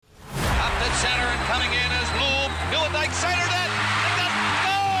right center net.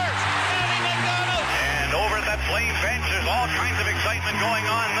 Scores! Matty McDonald! And over at that Flame bench, there's all kinds of excitement going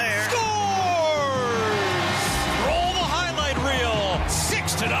on there. Scores! Roll the highlight reel.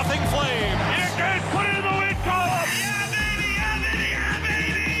 6-0 Flame. Here goes, put it in the win column. Yeah, baby, yeah, baby,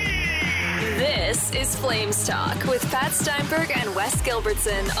 yeah, baby. This is Flames Talk with Pat Steinberg and Wes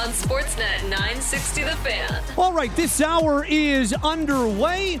Gilbertson on Sportsnet 960 The Fan. All right, this hour is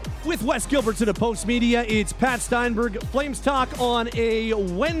underway with Wes Gilbertson of Post Media. It's Pat Steinberg, Flames Talk on a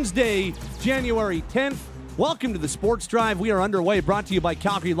Wednesday, January 10th. Welcome to the Sports Drive. We are underway, brought to you by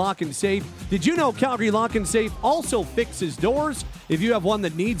Calgary Lock and Safe. Did you know Calgary Lock and Safe also fixes doors? If you have one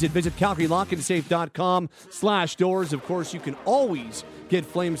that needs it, visit calgarylockandsafe.com/doors. Of course, you can always get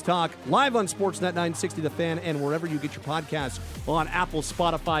Flames Talk live on Sportsnet 960 The Fan and wherever you get your podcasts on Apple,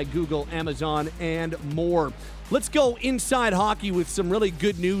 Spotify, Google, Amazon, and more. Let's go inside hockey with some really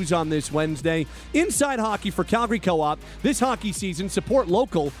good news on this Wednesday. Inside hockey for Calgary Co-op. This hockey season, support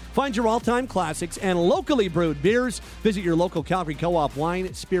local. Find your all-time classics and locally brewed beers. Visit your local Calgary Co-op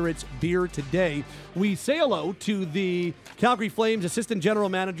wine, spirits, beer today. We say hello to the Calgary Flames Assistant General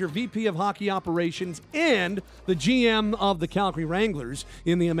Manager, VP of Hockey Operations, and the GM of the Calgary Wranglers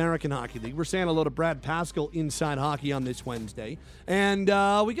in the American Hockey League. We're saying hello to Brad Pascall inside hockey on this Wednesday. And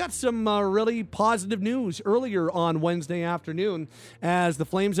we got some really positive news earlier on Wednesday afternoon as the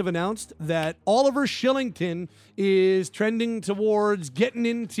Flames have announced that Oliver Kylington is trending towards getting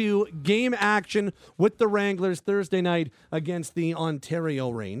into game action with the Wranglers Thursday night against the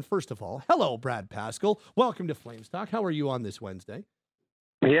Ontario Reign. First of all, hello, Brad Pascall. Welcome to Flames Talk. How are you on this Wednesday?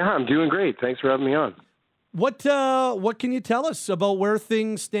 Yeah, I'm doing great. Thanks for having me on. What can you tell us about where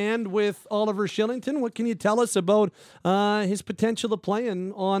things stand with Oliver Kylington? What can you tell us about his potential of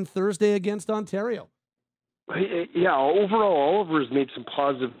playing on Thursday against Ontario? Yeah, overall, Oliver's made some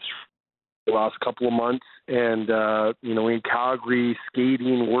positives the last couple of months, and in Calgary,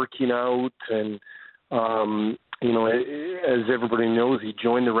 skating, working out, and as everybody knows, he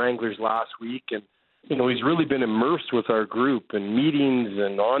joined the Wranglers last week, and he's really been immersed with our group and meetings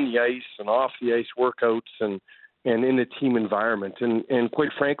and on the ice and off the ice workouts and in the team environment, and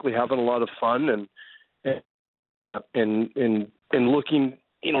quite frankly, having a lot of fun and looking.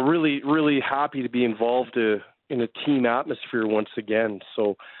 Really, really happy to be involved in a team atmosphere once again.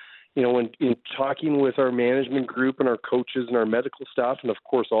 So, in talking with our management group and our coaches and our medical staff, and of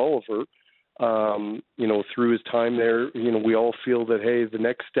course Oliver, through his time there, we all feel that, hey, the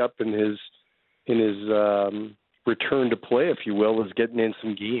next step in his return to play, if you will, is getting in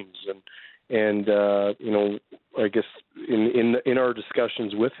some games. And I guess in our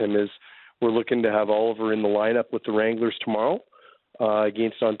discussions with him is we're looking to have Oliver in the lineup with the Wranglers tomorrow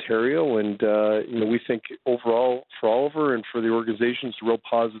against Ontario, and we think overall for Oliver and for the organization, it's a real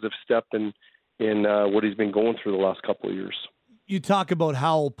positive step in what he's been going through the last couple of years. You talk about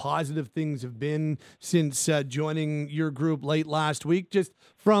how positive things have been since joining your group late last week. Just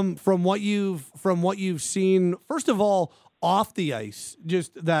from what you've seen, first of all, off the ice,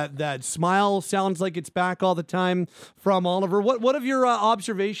 just that smile sounds like it's back all the time from Oliver. What have your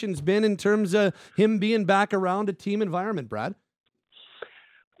observations been in terms of him being back around a team environment, Brad?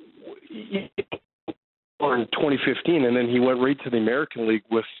 In 2015, and then he went right to the American League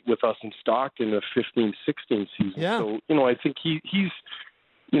with us in Stockton the 15-16 season. Yeah. So, I think he's,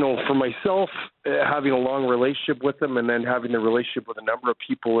 for myself, having a long relationship with him and then having the relationship with a number of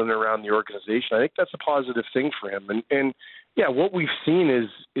people in and around the organization, I think that's a positive thing for him. And yeah, what we've seen is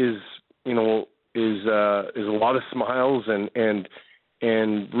a lot of smiles and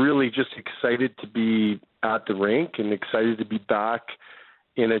really just excited to be at the rink and excited to be back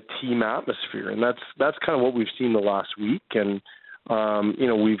in a team atmosphere. And that's kind of what we've seen the last week. And,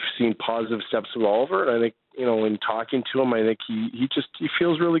 we've seen positive steps with Oliver. And I think, in talking to him, I think he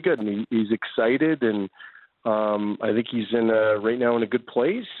feels really good and he's excited. And I think he's right now in a good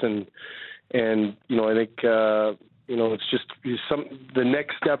place. And I think, it's just the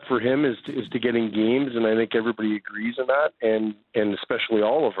next step for him is to get in games. And I think everybody agrees on that and especially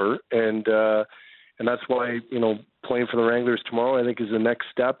Oliver. And that's why, playing for the Wranglers tomorrow, I think, is the next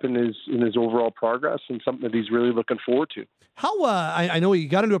step in his overall progress and something that he's really looking forward to. How I know he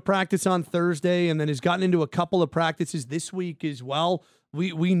got into a practice on Thursday and then has gotten into a couple of practices this week as well.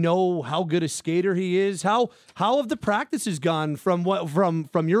 We know how good a skater he is. How have the practices gone from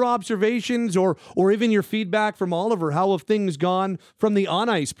your observations or even your feedback from Oliver? How have things gone from the on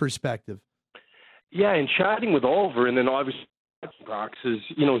ice perspective? Yeah, and chatting with Oliver, and then obviously practices,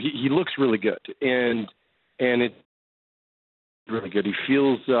 he looks really good, and it's really good. He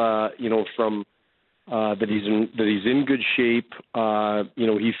feels, from that he's in good shape.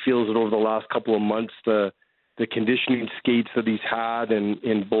 He feels that over the last couple of months, the the conditioning skates that he's had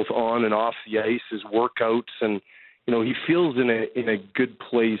in both on and off the ice, his workouts, and he feels in a good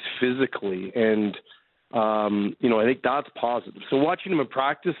place physically, and I think that's positive. So watching him in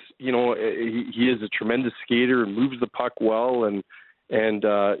practice, he is a tremendous skater and moves the puck well, and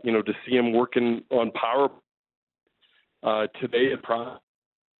to see him working on power today at practice,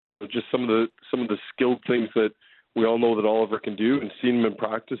 just some of the skilled things that we all know that Oliver can do, and seeing him in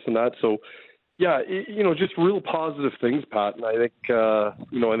practice and that. So, yeah, just real positive things, Pat. And I think, I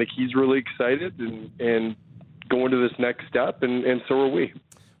think he's really excited and going to this next step, and so are we.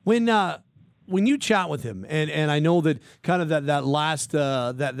 When you chat with him, and I know that kind of that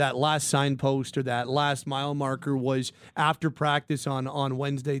last signpost or that last mile marker was after practice on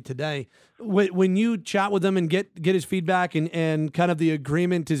Wednesday today. When you chat with him and get his feedback and kind of the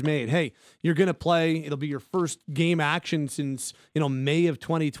agreement is made, hey, you're going to play. It'll be your first game action since May of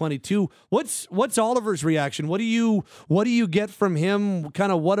 2022. What's Oliver's reaction? What do you get from him?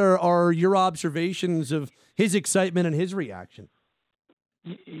 Kind of what are your observations of his excitement and his reaction?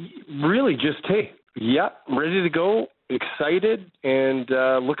 Really just, hey, yeah, ready to go, excited, and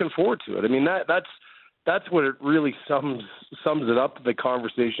looking forward to it. I mean, that's what it really sums it up, the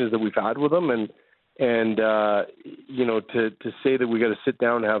conversations that we've had with him, and to say that we got to sit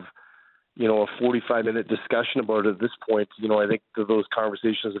down and have a 45-minute discussion about it at this point. I think that those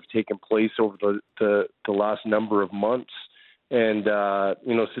conversations have taken place over the last number of months. And, so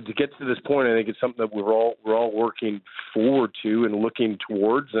to get to this point, I think it's something that we're all working forward to and looking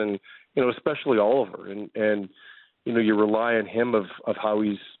towards, and, especially Oliver, and you rely on him of how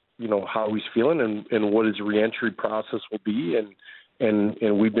he's feeling and what his reentry process will be. And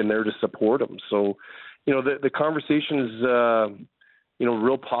we've been there to support him. So, the conversation is,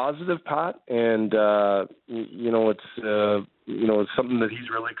 real positive, Pat. And, it's something that he's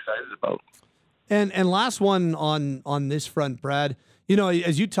really excited about. And last one on this front, Brad,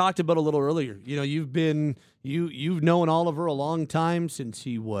 as you talked about a little earlier, you've known Oliver a long time since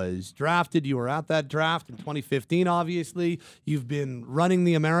he was drafted. You were at that draft in 2015, obviously. You've been running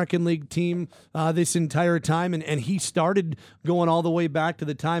the American League team this entire time, and he started going all the way back to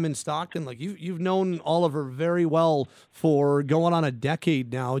the time in Stockton. Like you've known Oliver very well for going on a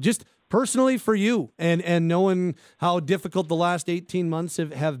decade now. Just personally for you, and knowing how difficult the last 18 months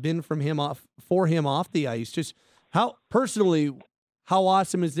have been for him off the ice, just how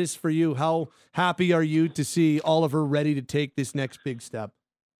awesome is this for you? How happy are you to see Oliver ready to take this next big step?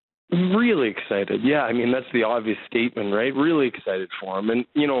 Really excited. Yeah, I mean, that's the obvious statement, right? Really excited for him. And,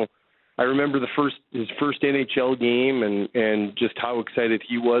 I remember his first NHL game and just how excited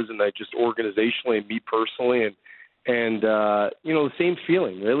he was, and I just organizationally and me personally, and the same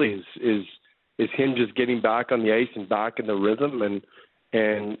feeling really is him just getting back on the ice and back in the rhythm, and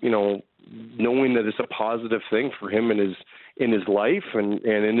knowing that it's a positive thing for him in his life and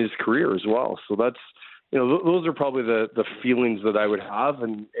in his career as well. So that's those are probably the feelings that I would have,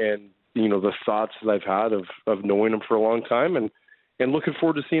 and the thoughts that I've had of knowing him for a long time and looking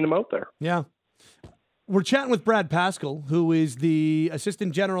forward to seeing him out there. Yeah. We're chatting with Brad Pascall, who is the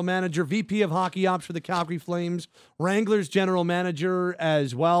Assistant General Manager, VP of Hockey Ops for the Calgary Flames, Wranglers General Manager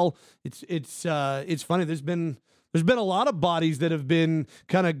as well. It's funny. There's been a lot of bodies that have been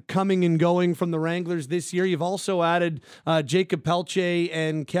kind of coming and going from the Wranglers this year. You've also added Jacob Pelche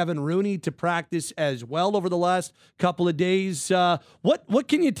and Kevin Rooney to practice as well over the last couple of days. What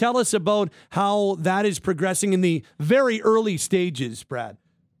can you tell us about how that is progressing in the very early stages, Brad?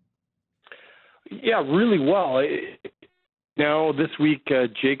 Yeah, really well. Now, this week,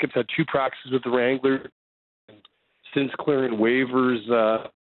 Jacob's had 2 practices with the Wranglers. Since clearing waivers,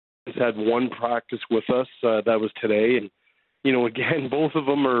 has had 1 practice with us. That was today. And, again, both of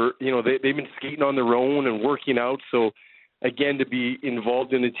them are, they've been skating on their own and working out. So, again, to be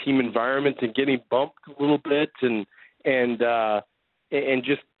involved in a team environment and getting bumped a little bit and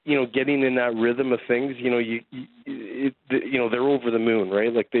just, getting in that rhythm of things, they're over the moon,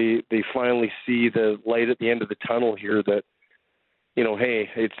 right? Like they finally see the light at the end of the tunnel here that, hey,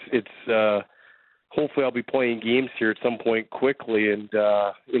 it's hopefully I'll be playing games here at some point quickly. And,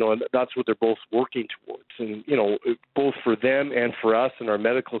 and that's what they're both working towards. And, both for them and for us and our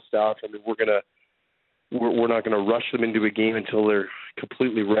medical staff. I mean, we're not going to rush them into a game until they're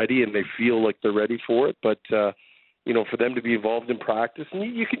completely ready and they feel like they're ready for it. But, for them to be involved in practice. And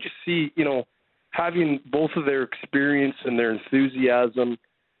you can just see, having both of their experience and their enthusiasm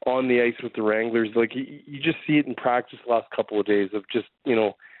on the ice with the Wranglers, like you just see it in practice the last couple of days of just,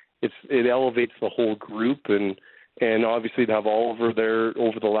 it elevates the whole group, and obviously to have Oliver there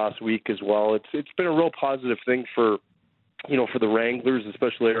over the last week as well. It's been a real positive thing for the Wranglers,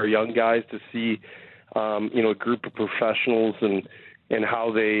 especially our young guys, to see a group of professionals and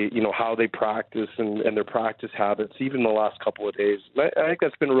how they practice and their practice habits, even the last couple of days. I think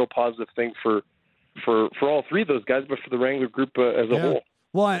that's been a real positive thing for all three of those guys, but for the Wrangler group as a whole.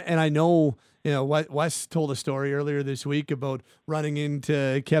 Well, and I know, Wes told a story earlier this week about running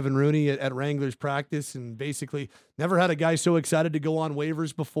into Kevin Rooney at Wranglers practice and basically never had a guy so excited to go on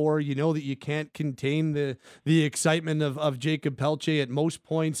waivers before. You know that you can't contain the excitement of Jacob Pelche at most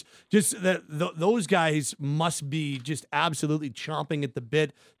points. Just that those guys must be just absolutely chomping at the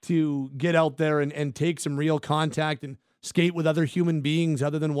bit to get out there and take some real contact and skate with other human beings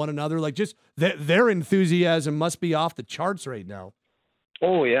other than one another. Like, just their enthusiasm must be off the charts right now.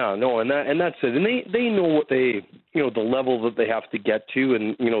 Oh yeah, no, and that's it. And they know what the level that they have to get to,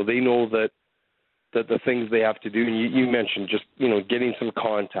 and they know that the things they have to do. And you mentioned just getting some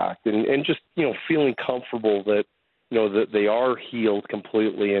contact and just feeling comfortable that that they are healed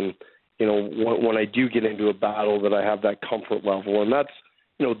completely. And when I do get into a battle, that I have that comfort level, and that's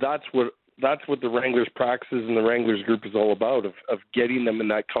what the Wranglers practices and the Wranglers group is all about, of getting them in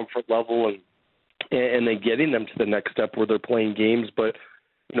that comfort level and then getting them to the next step where they're playing games. But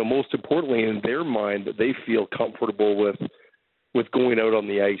most importantly, in their mind, that they feel comfortable with going out on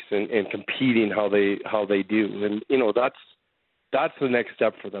the ice and competing how they do. And that's the next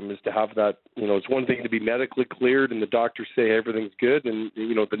step for them, is to have that. It's one thing to be medically cleared and the doctors say everything's good, and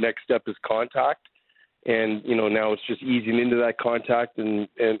the next step is contact. And now it's just easing into that contact and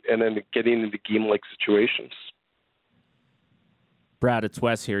then getting into game-like situations. Brad, it's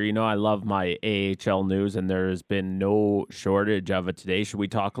Wes here. I love my AHL news, and there has been no shortage of it today. Should we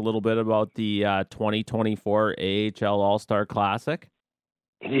talk a little bit about the 2024 AHL All-Star Classic?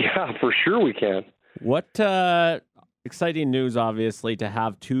 Yeah, for sure we can. What exciting news, obviously, to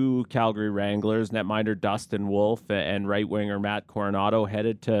have two Calgary Wranglers, netminder Dustin Wolf and right winger Matt Coronado,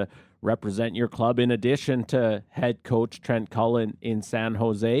 headed to represent your club, in addition to head coach Trent Cullen in San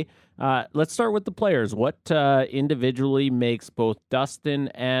Jose. Let's start with the players. What individually makes both Dustin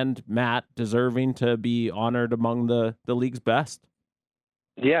and Matt deserving to be honored among the league's best?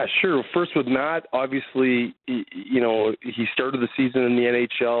 Yeah, sure. First with Matt, obviously, he started the season in the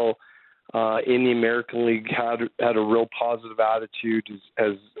NHL, in the American League, had a real positive attitude,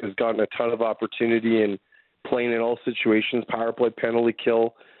 has gotten a ton of opportunity and playing in all situations, power play, penalty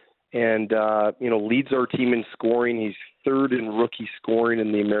kill, and leads our team in scoring. He's third in rookie scoring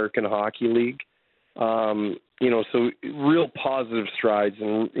in the American Hockey League. So real positive strides,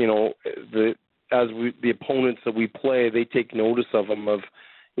 and the opponents that we play, they take notice of him.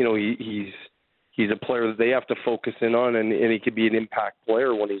 He's a player that they have to focus in on, and he could be an impact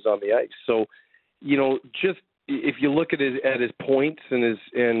player when he's on the ice. So just if you look at his points and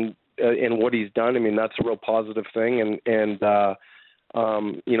what he's done, I mean, that's a real positive thing, and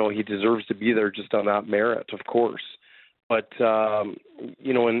he deserves to be there just on that merit, of course. But, and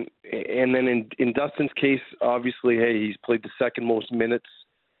then in Dustin's case, obviously, he's played the second most minutes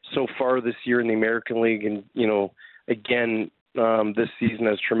so far this year in the American League. And, again, this season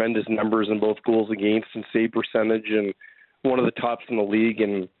has tremendous numbers in both goals against and save percentage, and one of the tops in the league.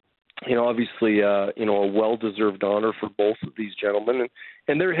 And, obviously, a well-deserved honor for both of these gentlemen.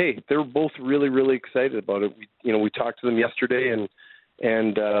 And they're both really, really excited about it. We talked to them yesterday,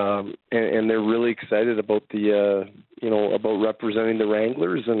 and they're really excited about about representing the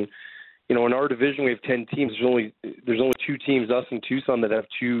Wranglers. And in our division we have 10 teams. There's only two teams, us and Tucson, that have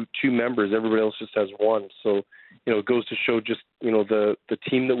two members. Everybody else just has one. So it goes to show just the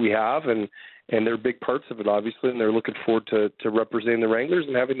team that we have, and they're big parts of it, obviously, and they're looking forward to representing the Wranglers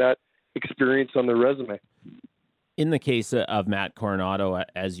and having that experience on their resume. In the case of Matt Coronado,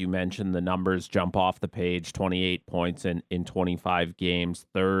 as you mentioned, the numbers jump off the page: 28 points in 25 games,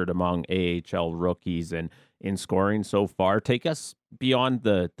 third among AHL rookies and in scoring so far. Take us beyond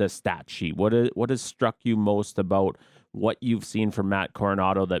the stat sheet. What has struck you most about what you've seen from Matt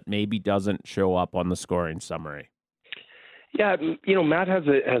Coronado that maybe doesn't show up on the scoring summary? Yeah, Matt has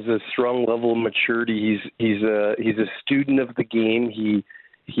a strong level of maturity. He's a student of the game. He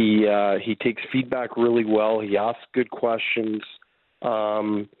takes feedback really well. He asks good questions,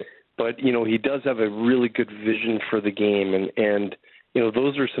 but he does have a really good vision for the game, and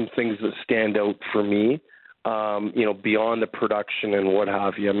those are some things that stand out for me. Beyond the production and what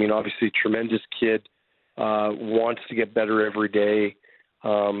have you. I mean, obviously, tremendous kid, wants to get better every day.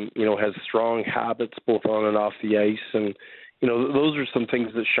 Has strong habits both on and off the ice, and those are some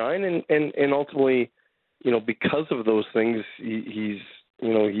things that shine, and ultimately, because of those things, he's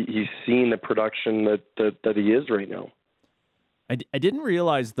seeing the production that he is right now. I didn't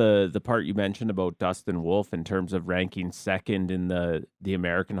realize the part you mentioned about Dustin Wolf in terms of ranking second in the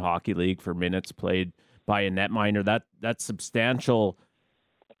American Hockey League for minutes played by a netminder. That's substantial,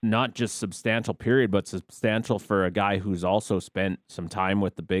 not just substantial period, but substantial for a guy who's also spent some time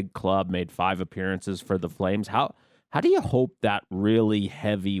with the big club, made 5 appearances for the Flames. How do you hope that really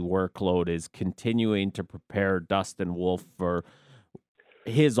heavy workload is continuing to prepare Dustin Wolf for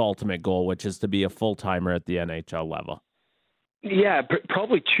his ultimate goal, which is to be a full-timer at the NHL level? Yeah,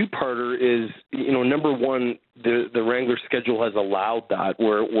 probably two-parter is, number one, the Wranglers schedule has allowed that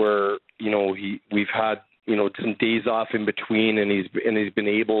where we've had, some days off in between, and he's been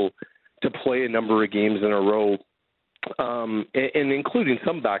able to play a number of games in a row, and including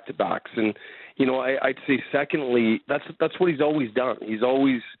some back-to-backs. And, I'd say secondly, that's what he's always done. He's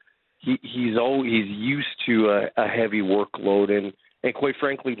used to a heavy workload and quite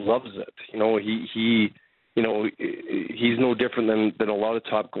frankly loves it. He's no different than a lot of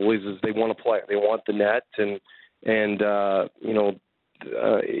top goalies. Is they want to play, they want the net, to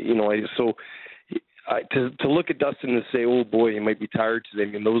look at Dustin and say, oh boy, he might be tired today.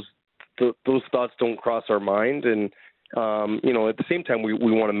 I mean, those thoughts don't cross our mind, and at the same time, we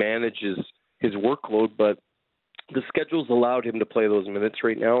want to manage his workload, but the schedule's allowed him to play those minutes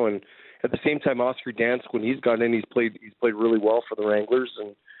right now, and at the same time, Oscar Dansk, when he's gotten in, he's played really well for the Wranglers,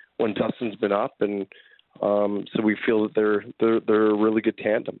 and when Dustin's been up, and so we feel that they're a really good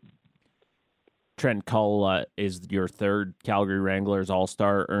tandem. Trent Cull is your third Calgary Wranglers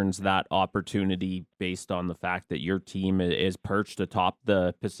All-Star, earns that opportunity based on the fact that your team is perched atop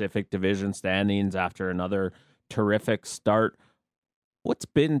the Pacific Division standings after another terrific start. What's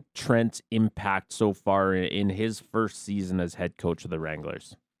been Trent's impact so far in his first season as head coach of the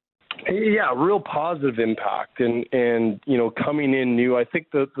Wranglers? Yeah, real positive impact, and coming in new. I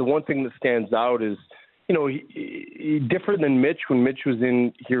think the one thing that stands out is, he different than Mitch when Mitch was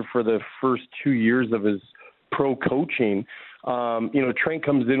in here for the first 2 years of his pro coaching. Trent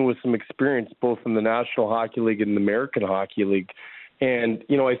comes in with some experience both in the National Hockey League and the American Hockey League, and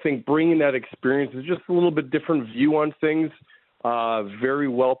I think bringing that experience is just a little bit different view on things. Very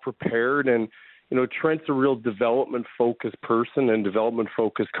well prepared, and Trent's a real development-focused person and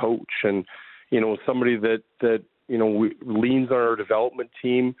development-focused coach, and somebody that leans on our development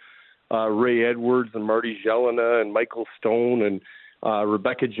team. Ray Edwards and Marty Jelena and Michael Stone and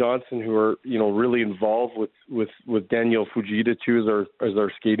Rebecca Johnson, who are really involved with Danielle Fujita too as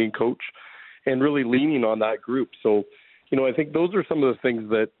our skating coach, and really leaning on that group. So I think those are some of the things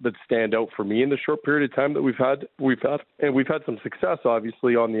that stand out for me in the short period of time that we've had some success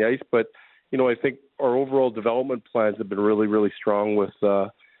obviously on the ice, but I think our overall development plans have been really, really strong with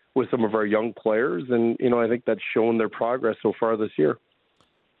some of our young players, and I think that's shown their progress so far this year.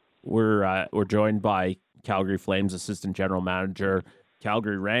 We're joined by Calgary Flames assistant general manager,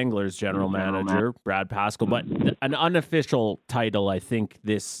 Calgary Wranglers general manager, Brad Pascall, but an unofficial title I think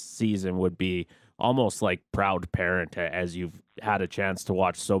this season would be almost like proud parent, as you've had a chance to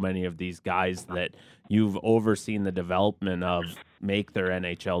watch so many of these guys that you've overseen the development of make their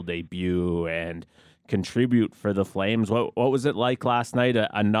NHL debut and contribute for the Flames. What was it like last night?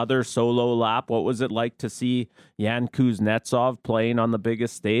 Another solo lap. What was it like to see Yan Kuznetsov playing on the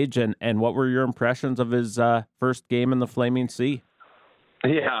biggest stage? And what were your impressions of his first game in the Flaming Sea?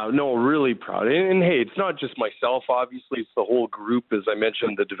 Yeah, no, really proud. And hey, it's not just myself, obviously. It's the whole group, as I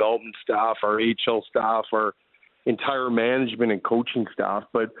mentioned, the development staff, our HL staff, our entire management and coaching staff.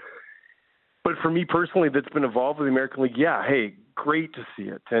 But for me personally, that's been involved with the American League, yeah, hey, great to see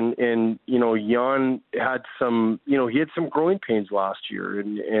it. And Jan had some, he had some growing pains last year,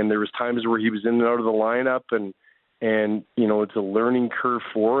 and there was times where he was in and out of the lineup, and it's a learning curve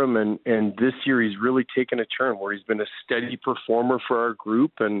for him. And this year he's really taken a turn where he's been a steady performer for our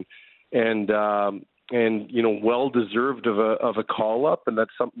group, and well deserved of a call up. And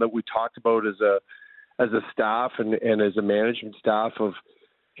that's something that we talked about as a staff and as a management staff of,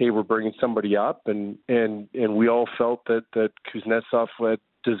 hey, we're bringing somebody up, and we all felt that Kuznetsov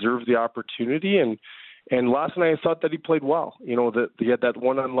deserved the opportunity. And last night I thought that he played well. That he had that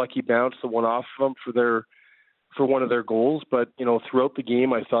one unlucky bounce that went off of him for one of their goals. But throughout the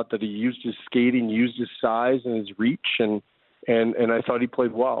game, I thought that he used his skating, used his size and his reach, and I thought he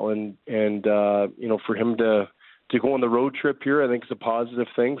played well. And for him to go on the road trip here, I think is a positive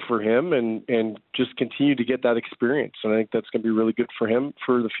thing for him, and just continue to get that experience. And I think that's going to be really good for him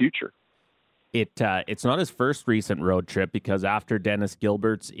for the future. It's not his first recent road trip, because after Dennis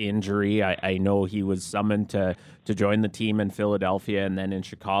Gilbert's injury, I know he was summoned to join the team in Philadelphia and then in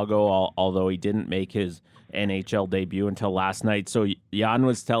Chicago, although he didn't make his NHL debut until last night. So Jan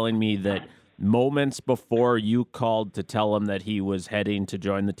was telling me that moments before you called to tell him that he was heading to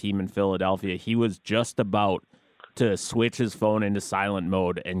join the team in Philadelphia, he was just about to switch his phone into silent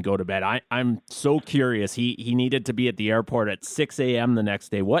mode and go to bed. I'm so curious. He needed to be at the airport at 6 a.m. the next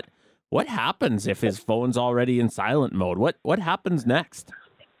day. What happens if his phone's already in silent mode? What happens next?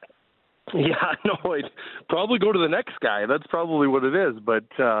 Yeah, no, I'd probably go to the next guy. That's probably what it is. But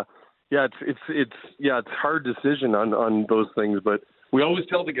it's a hard decision on those things. But we always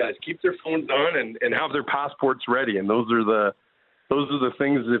tell the guys, keep their phones on and have their passports ready. And those are the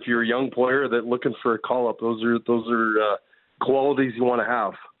things, if you're a young player that looking for a call up, those are qualities you want to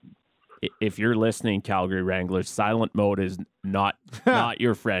have. If you're listening, Calgary Wranglers, silent mode is not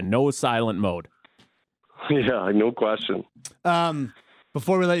your friend. No silent mode. Yeah, no question.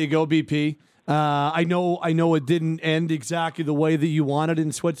 Before we let you go, BP, I know it didn't end exactly the way that you wanted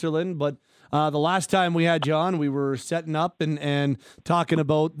in Switzerland, but the last time we had you on, we were setting up and talking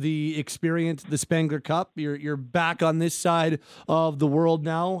about the experience, the Spengler Cup. You're back on this side of the world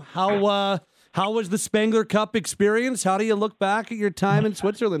now. How was the Spengler Cup experience? How do you look back at your time in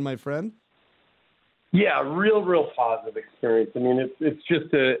Switzerland, my friend? Yeah, real positive experience. I mean, it's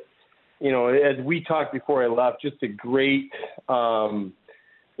just as we talked before I left, just a great,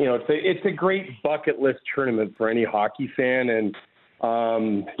 it's a great bucket list tournament for any hockey fan. And,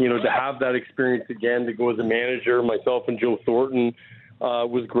 to have that experience again, to go as a manager, myself and Joe Thornton,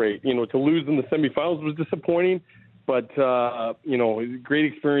 was great. To lose in the semifinals was disappointing, but, it was a great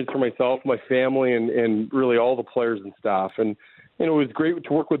experience for myself, my family, and really all the players and staff. And, it was great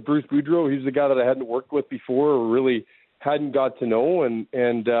to work with Bruce Boudreau. He's the guy that I hadn't worked with before or really hadn't got to know. And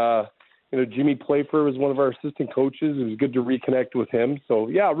Jimmy Playfair was one of our assistant coaches. It was good to reconnect with him. So,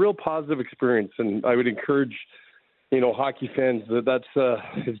 yeah, real positive experience. And I would encourage, hockey fans that's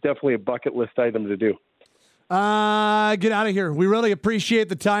it's definitely a bucket list item to do. Get out of here. We really appreciate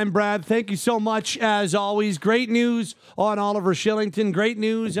the time, Brad. Thank you so much, as always. Great news on Oliver Kylington. Great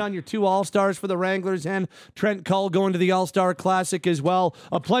news on your 2 All-Stars for the Wranglers and Trent Cull going to the All-Star Classic as well.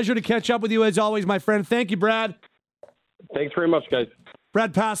 A pleasure to catch up with you, as always, my friend. Thank you, Brad. Thanks very much, guys.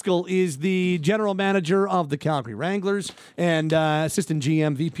 Brad Pascall is the general manager of the Calgary Wranglers and assistant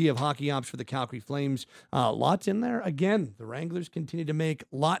GM, VP of Hockey Ops for the Calgary Flames. Lots in there. Again, the Wranglers continue to make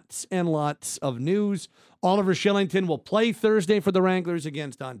lots and lots of news. Oliver Kylington will play Thursday for the Wranglers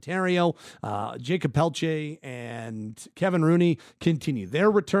against Ontario. Jacob Pelche and Kevin Rooney continue their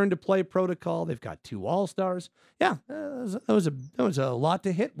return to play protocol. They've got 2 All-Stars. Yeah, that was a lot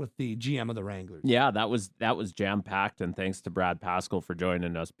to hit with the GM of the Wranglers. Yeah, that was jam-packed, and thanks to Brad Pascall for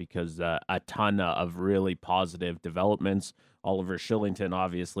joining us, because a ton of really positive developments. Oliver Kylington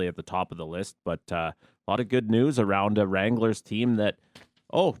obviously at the top of the list, but a lot of good news around a Wranglers team that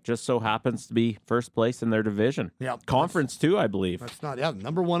just so happens to be first place in their division. Yeah, conference too, I believe. That's not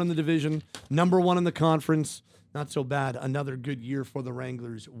number 1 in the division, number 1 in the conference. Not so bad. Another good year for the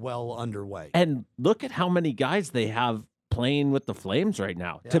Wranglers, well underway. And look at how many guys they have playing with the Flames right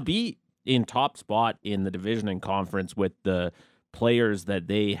now. Yeah. To be in top spot in the division and conference with the players that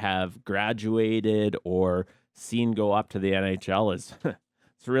they have graduated or seen go up to the NHL is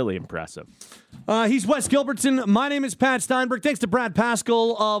it's really impressive. He's Wes Gilbertson. My name is Pat Steinberg. Thanks to Brad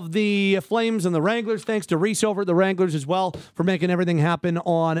Pascall of the Flames and the Wranglers. Thanks to Reese over at the Wranglers as well for making everything happen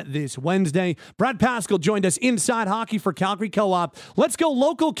on this Wednesday. Brad Pascall joined us inside Hockey for Calgary Co-op. Let's go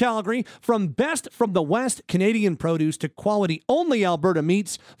local Calgary. From best from the West Canadian produce to quality only Alberta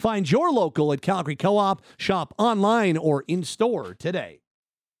meats. Find your local at Calgary Co-op. Shop online or in-store today.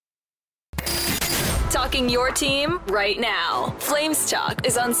 Talking your team right now. Flames Talk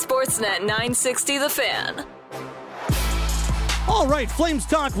is on Sportsnet 960 The Fan. All right, Flames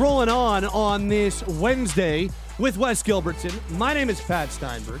Talk rolling on this Wednesday with Wes Gilbertson. My name is Pat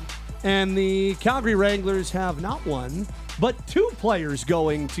Steinberg, and the Calgary Wranglers have not one, but 2 players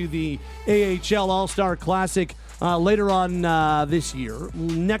going to the AHL All-Star Classic later on this year,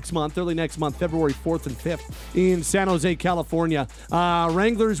 early next month, February 4th and 5th in San Jose, California.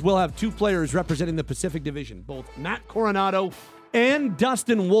 Wranglers will have 2 players representing the Pacific Division. Both Matt Coronado and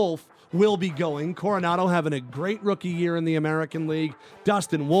Dustin Wolf will be going. Coronado having a great rookie year in the American League.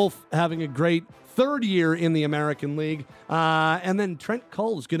 Dustin Wolf having a great 3rd year in the American League. And then Trent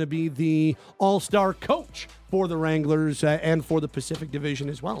Cull is going to be the All-Star coach for the Wranglers and for the Pacific Division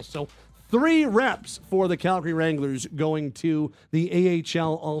as well. So 3 reps for the Calgary Wranglers going to the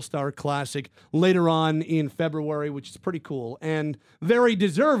AHL All-Star Classic later on in February, which is pretty cool and very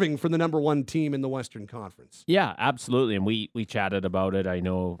deserving for the number 1 team in the Western Conference. Yeah, absolutely. And we chatted about it. I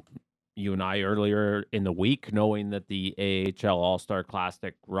know you and I earlier in the week, knowing that the AHL All-Star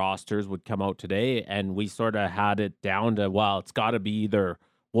Classic rosters would come out today, and we sort of had it down to, well, it's got to be either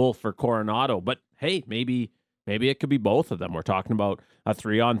Wolf or Coronado. But hey, maybe it could be both of them. We're talking about a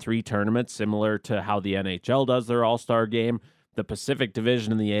 3-on-3 tournament similar to how the NHL does their All-Star game. The Pacific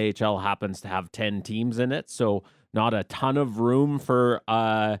Division in the AHL happens to have 10 teams in it, so not a ton of room for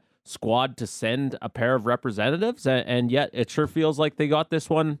a squad to send a pair of representatives, and yet it sure feels like they got this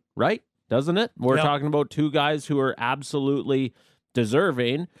one right, doesn't it? We're talking about two guys who are absolutely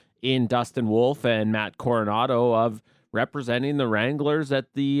deserving in Dustin Wolf and Matt Coronado of representing the Wranglers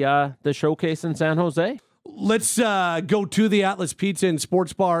at the showcase in San Jose. Let's go to the Atlas Pizza and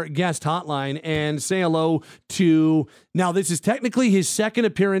Sports Bar guest hotline and say hello to, now this is technically his second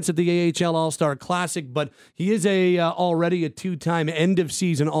appearance at the AHL All-Star Classic, but he is already a two-time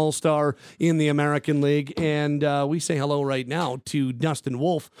end-of-season All-Star in the American League, and we say hello right now to Dustin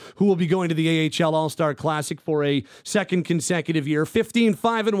Wolf, who will be going to the AHL All-Star Classic for a second consecutive year.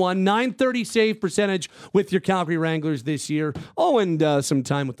 15-5-1, .930 save percentage with your Calgary Wranglers this year. Oh, and some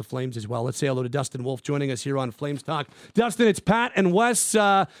time with the Flames as well. Let's say hello to Dustin Wolf joining us here on Flames Talk. Dustin, it's Pat and Wes.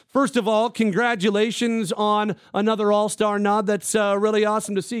 First of all, congratulations on another All-Star nod. That's really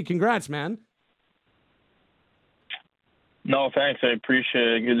awesome to see. Congrats, man. No, thanks. I appreciate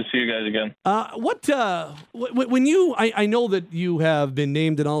it. Good to see you guys again. When you, I know that you have been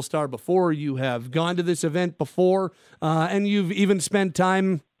named an All-Star before, you have gone to this event before, and you've even spent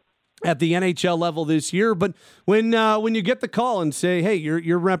time at the NHL level this year. But when you get the call and say, "Hey,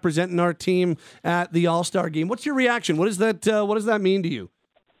 you're representing our team at the All-Star game," what's your reaction? What does that mean to you?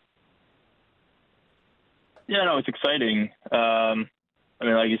 Yeah, no, it's exciting. I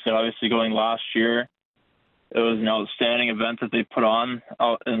mean, like you said, obviously going last year, it was an outstanding event that they put on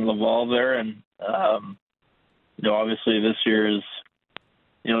out in Laval there, and obviously this year is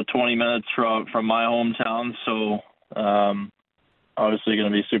 20 minutes from my hometown, so. Obviously going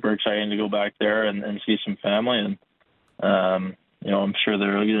to be super exciting to go back there and see some family. And, I'm sure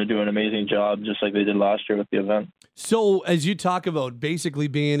they're going to do an amazing job just like they did last year with the event. So as you talk about basically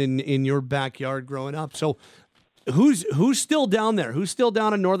being in your backyard growing up, so who's still down there? Who's still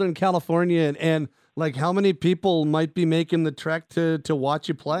down in Northern California? And like how many people might be making the trek to watch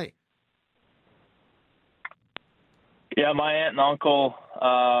you play? Yeah, my aunt and uncle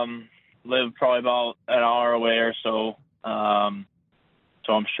live probably about an hour away or so.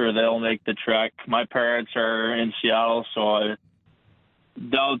 So I'm sure they'll make the trek. My parents are in Seattle, so I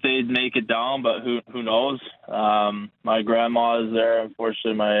doubt they'd make it down, but who knows? My grandma is there.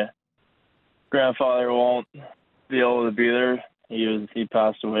 Unfortunately, my grandfather won't be able to be there. He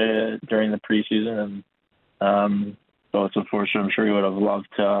passed away during the preseason, and so it's unfortunate. I'm sure he would have loved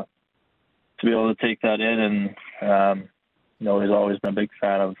to be able to take that in, and he's always been a big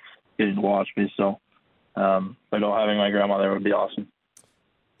fan of getting to watch me. So, but having my grandma there would be awesome.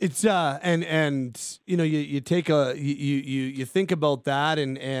 It's and you take you think about that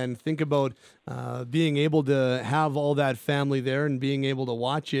and think about being able to have all that family there and being able to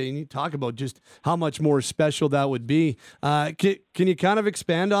watch it, and you talk about just how much more special that would be. Can you kind of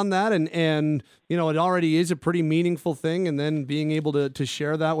expand on that and it already is a pretty meaningful thing, and then being able to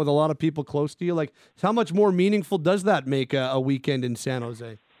share that with a lot of people close to you, like how much more meaningful does that make a weekend in San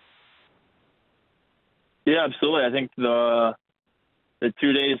Jose? Yeah, absolutely. I think the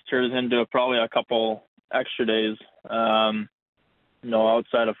 2 days turns into probably a couple extra days.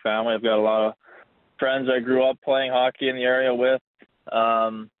 Outside of family, I've got a lot of friends I grew up playing hockey in the area with,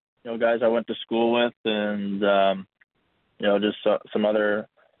 guys I went to school with, and, just some other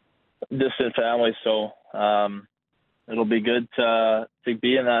distant families. So it'll be good to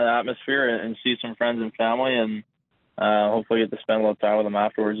be in that atmosphere and see some friends and family, and hopefully get to spend a little time with them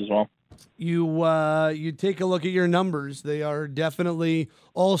afterwards as well. You take a look at your numbers. They are definitely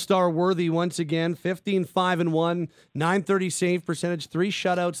all-star worthy once again. 15-5-1, .930 save percentage, 3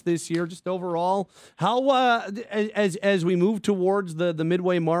 shutouts this year. Just overall, how as we move towards the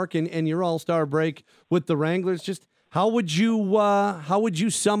midway mark and your all-star break with the Wranglers, just how would you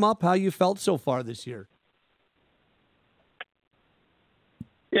sum up how you felt so far this year?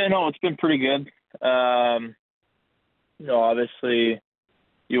 Yeah, no, it's been pretty good. Obviously,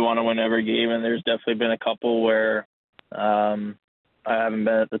 you want to win every game, and there's definitely been a couple where I haven't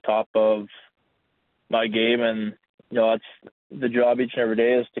been at the top of my game, and that's the job each and every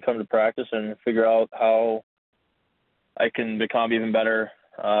day, is to come to practice and figure out how I can become even better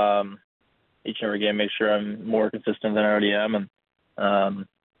each and every game, make sure I'm more consistent than I already am. And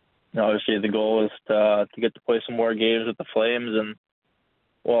obviously the goal is to get to play some more games with the Flames, and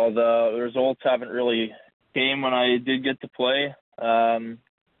while the results haven't really came when I did get to play,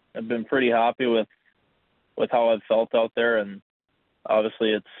 I've been pretty happy with how I've felt out there, and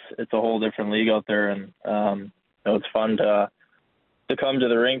obviously it's a whole different league out there, and it's fun to to come to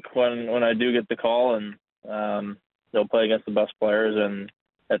the rink when I do get the call, and they'll play against the best players. And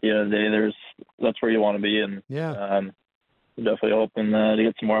at the end of the day, that's where you want to be. And definitely hoping to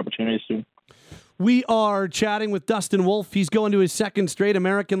get some more opportunities soon. We are chatting with Dustin Wolf. He's going to his second straight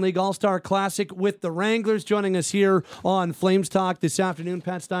American League All-Star Classic with the Wranglers. Joining us here on Flames Talk this afternoon,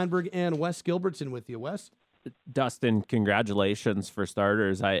 Pat Steinberg and Wes Gilbertson with you. Wes? Dustin, congratulations for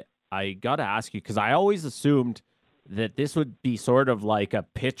starters. I got to ask you, because I always assumed that this would be sort of like a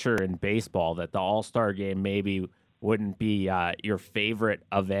pitcher in baseball, that the All-Star game maybe wouldn't be your favorite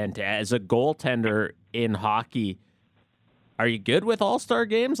event. As a goaltender in hockey, are you good with All-Star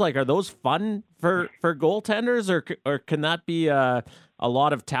games? Like, are those fun for goaltenders, or can that be a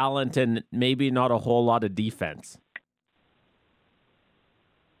lot of talent and maybe not a whole lot of defense?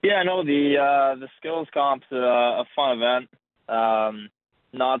 Yeah, no, the skills comp's a fun event.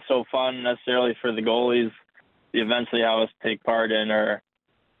 Not so fun necessarily for the goalies. The events they have us take part in are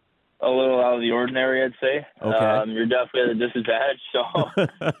a little out of the ordinary, I'd say. Okay. You're definitely at a disadvantage. So,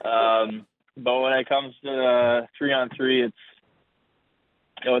 but when it comes to 3-on-3,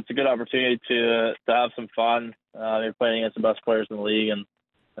 it's a good opportunity to have some fun. You're playing against the best players in the league,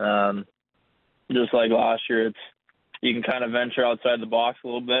 and just like last year, you can kind of venture outside the box a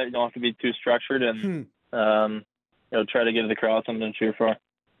little bit. You don't have to be too structured, and try to give the crowd something to cheer for.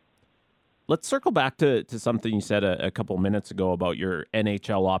 Let's circle back to something you said a couple minutes ago about your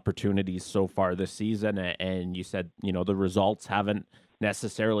NHL opportunities so far this season, and you said the results haven't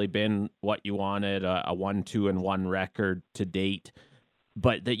necessarily been what you wanted, a 1-2-1 record to date,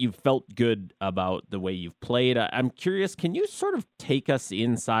 but that you've felt good about the way you've played. I'm curious, can you sort of take us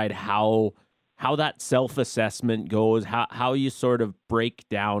inside how that self-assessment goes, how you sort of break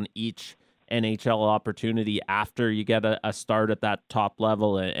down each NHL opportunity after you get a start at that top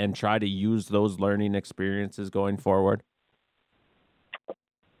level and try to use those learning experiences going forward?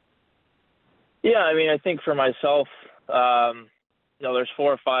 Yeah, I mean, I think for myself, there's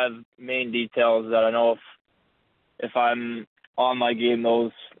 4 or 5 main details that I know if I'm on my game,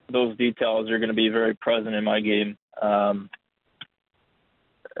 those details are going to be very present in my game. And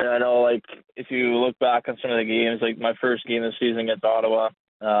I know, like, if you look back on some of the games, like my first game this season against Ottawa,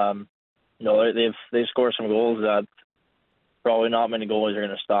 they've scored some goals that probably not many goalies are going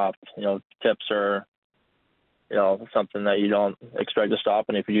to stop. Tips are, something that you don't expect to stop,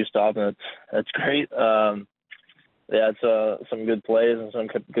 and if you do stop, then that's great. They had some good plays and some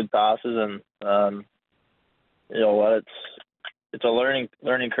good passes, and you know what, it's a learning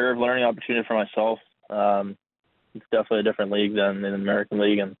curve, learning opportunity for myself. It's definitely a different league than in the American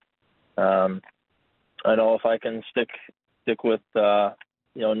League, and I know if I can stick with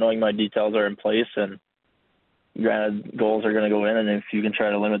knowing my details are in place, and granted goals are going to go in, and if you can try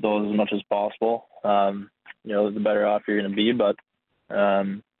to limit those as much as possible, the better off you're going to be. But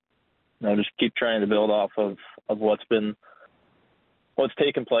just keep trying to build off of what's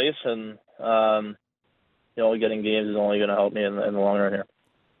taken place, and getting games is only going to help me in the long run here.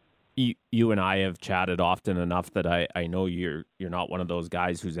 You and I have chatted often enough that I know you're not one of those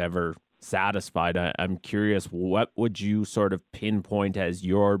guys who's ever satisfied. I'm curious, what would you sort of pinpoint as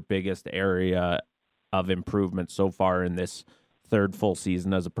your biggest area of improvement so far in this third full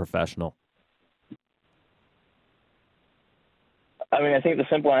season as a professional? I mean, I think the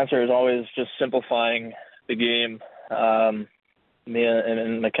simple answer is always just simplifying the game. Me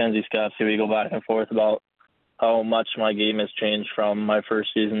and Mackenzie's Scott, we go back and forth about how much my game has changed from my first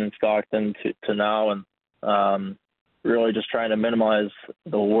season in Stockton to now, and really just trying to minimize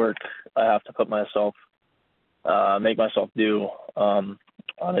the work I have to make myself do on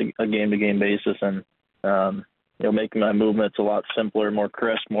a game-to-game basis, and making my movements a lot simpler, more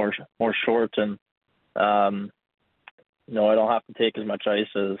crisp, more short, and I don't have to take as much ice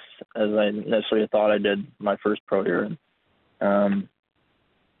as I necessarily thought I did my first pro year. And,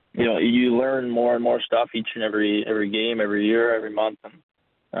 you learn more and more stuff each and every game, every year, every month.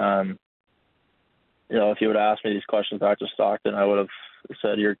 And, if you would have asked me these questions back to Stockton, I would have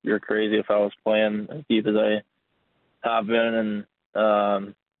said, you're crazy if I was playing as deep as I have been.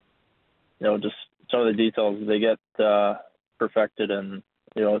 And, just some of the details, they get perfected, and,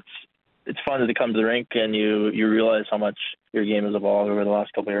 it's fun to come to the rink and you realize how much your game has evolved over the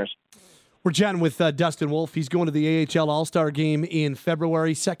last couple of years. We're chatting with Dustin Wolf. He's going to the AHL All-Star Game in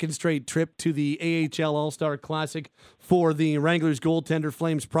February, second straight trip to the AHL All-Star Classic for the Wranglers goaltender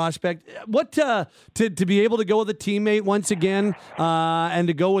Flames prospect. What to be able to go with a teammate once again and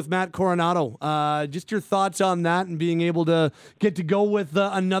to go with Matt Coronado. Just your thoughts on that and being able to get to go with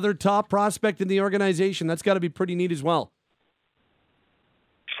another top prospect in the organization. That's got to be pretty neat as well.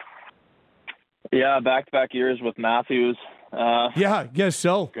 Yeah, back-to-back years with Matthews. Yeah, I guess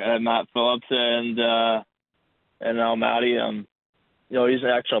so. Matt Phillips and now Matty. He's an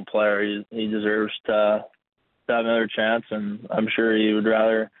excellent player. He deserves to have another chance, and I'm sure he would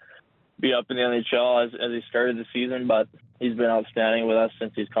rather be up in the NHL as he started the season. But he's been outstanding with us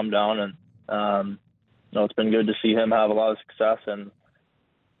since he's come down, and it's been good to see him have a lot of success. And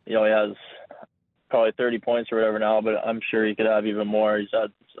he has probably 30 points or whatever now, but I'm sure he could have even more. He's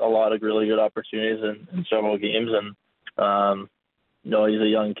had a lot of really good opportunities in several games, and he's a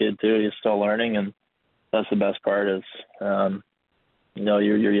young kid too. He's still learning, and that's the best part. Is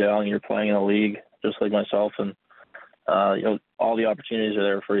you're young, you're playing in a league just like myself, and all the opportunities are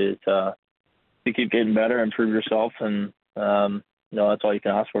there for you to keep getting better, improve yourself, and that's all you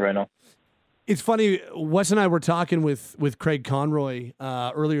can ask for right now. It's funny, Wes and I were talking with Craig Conroy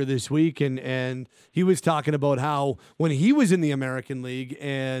earlier this week, and he was talking about how when he was in the American League,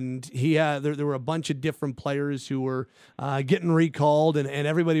 and he had there were a bunch of different players who were getting recalled, and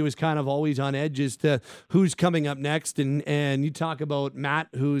everybody was kind of always on edge as to who's coming up next. And you talk about Matt,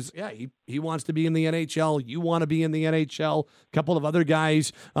 who's he wants to be in the NHL. You want to be in the NHL. A couple of other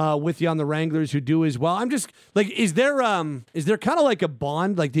guys with you on the Wranglers who do as well. I'm just like, is there kind of like a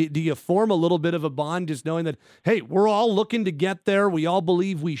bond? Like, do you form a little bit of a bond just knowing that, hey, we're all looking to get there. We all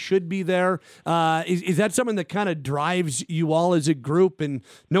believe we should be there. Is that something that kind of drives you all as a group, and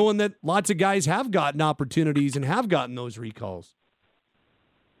knowing that lots of guys have gotten opportunities and have gotten those recalls?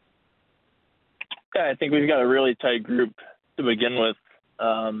 Yeah, I think we've got a really tight group to begin with,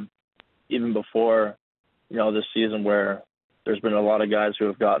 even before, this season, where there's been a lot of guys who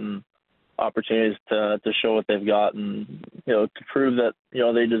have gotten opportunities to show what they've got, and, to prove that,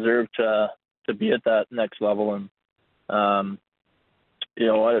 they deserve to be at that next level. And,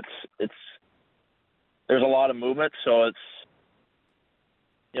 it's there's a lot of movement. So it's,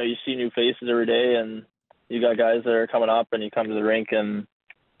 you see new faces every day, and you got guys that are coming up, and you come to the rink and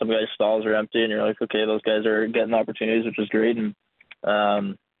some guys' stalls are empty, and you're like, okay, those guys are getting opportunities, which is great. And,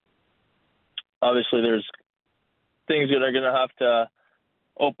 obviously there's things that are going to have to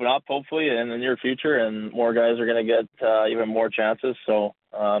open up, hopefully, in the near future, and more guys are going to get even more chances. So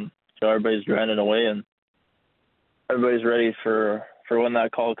everybody's grinding away, and everybody's ready for when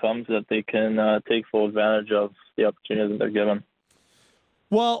that call comes, that they can take full advantage of the opportunity that they're given.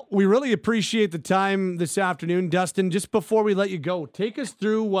 Well, we really appreciate the time this afternoon, Dustin. Just before we let you go, take us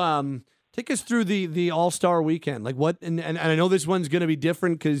through the All-Star weekend. Like what, and I know this one's going to be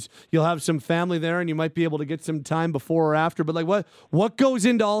different because you'll have some family there and you might be able to get some time before or after. But like what goes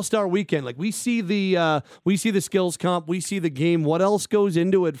into All-Star weekend? Like we see the skills comp, we see the game. What else goes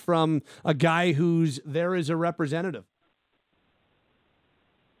into it from a guy who's there as a representative?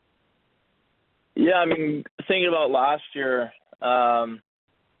 Yeah, I mean, thinking about last year,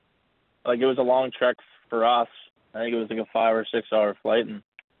 like it was a long trek for us. I think it was like a 5 or 6 hour flight, and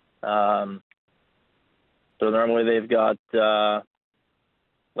so normally they've got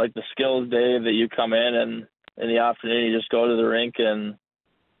like the skills day that you come in the afternoon you just go to the rink and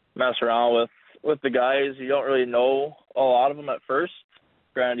mess around with the guys. You don't really know a lot of them at first.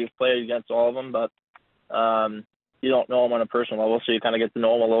 Granted, you've played against all of them, but you don't know them on a personal level, so you kind of get to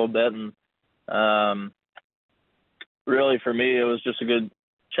know them a little bit. And really, for me, it was just a good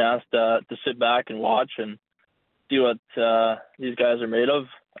chance to sit back and watch and see what these guys are made of.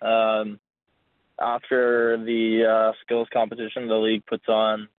 After the skills competition, the league puts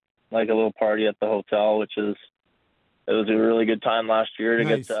on like a little party at the hotel, it was a really good time last year to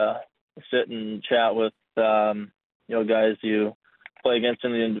Nice. get to sit and chat with guys you play against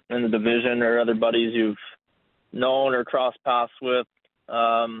in the division, or other buddies you've known or crossed paths with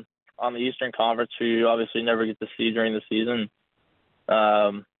on the Eastern Conference, who you obviously never get to see during the season.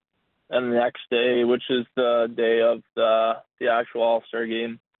 And the next day, which is the day of the actual All-Star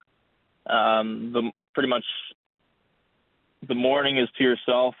game, pretty much the morning is to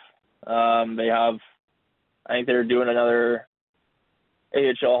yourself. I think they're doing another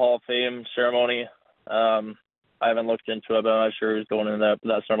AHL Hall of Fame ceremony. I haven't looked into it, but I'm not sure who's going into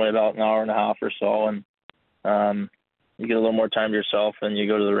that ceremony, about an hour and a half or so. And you get a little more time to yourself, and you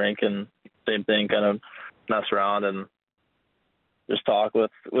go to the rink, and same thing, kind of mess around and just talk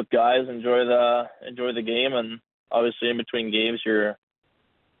with guys, enjoy the game. And obviously in between games you're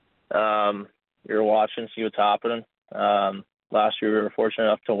watching, see what's happening. Last year we were fortunate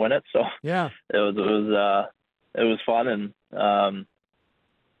enough to win it, so Yeah. it was fun, and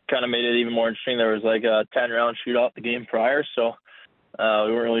kind of made it even more interesting. There was like a 10-round shootout the game prior, so we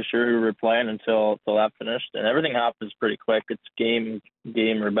weren't really sure who we were playing until that finished, and everything happens pretty quick. It's game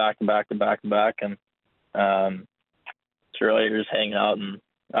or back to back, and it's really, you're just hanging out. And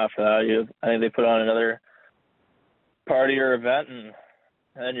after that, I think they put on another part of your event, and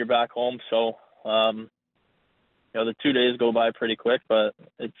then you're back home. So, the 2 days go by pretty quick, but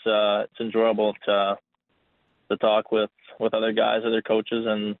it's enjoyable to talk with other guys, other coaches,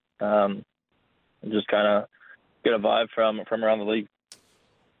 and just kind of get a vibe from around the league.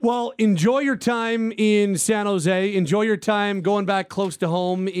 Well, enjoy your time in San Jose. Enjoy your time going back close to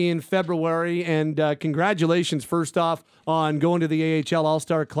home in February. And congratulations, first off, on going to the AHL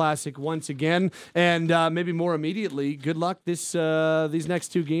All-Star Classic once again. And maybe more immediately, good luck these next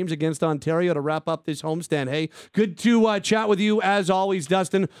 2 games against Ontario to wrap up this homestand. Hey, good to chat with you as always,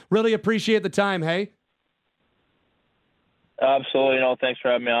 Dustin. Really appreciate the time, hey? Absolutely. Thanks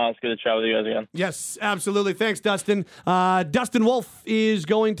for having me on. It's good to chat with you guys again. Yes, absolutely. Thanks, Dustin. Dustin Wolf is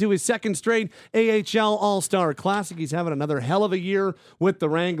going to his second straight AHL All-Star Classic. He's having another hell of a year with the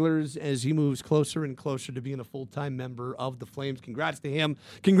Wranglers as he moves closer and closer to being a full-time member of the Flames. Congrats to him.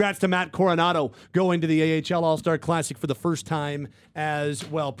 Congrats to Matt Coronado going to the AHL All-Star Classic for the first time as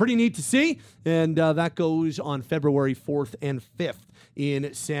well. Pretty neat to see. And that goes on February 4th and 5th.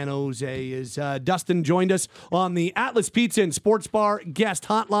 In San Jose as Dustin joined us on the Atlas Pizza and Sports Bar guest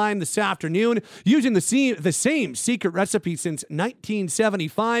hotline this afternoon using the same secret recipe since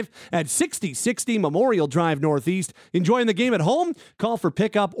 1975 at 6060 Memorial Drive Northeast. Enjoying the game at home? Call for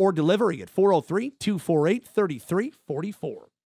pickup or delivery at 403-248-3344.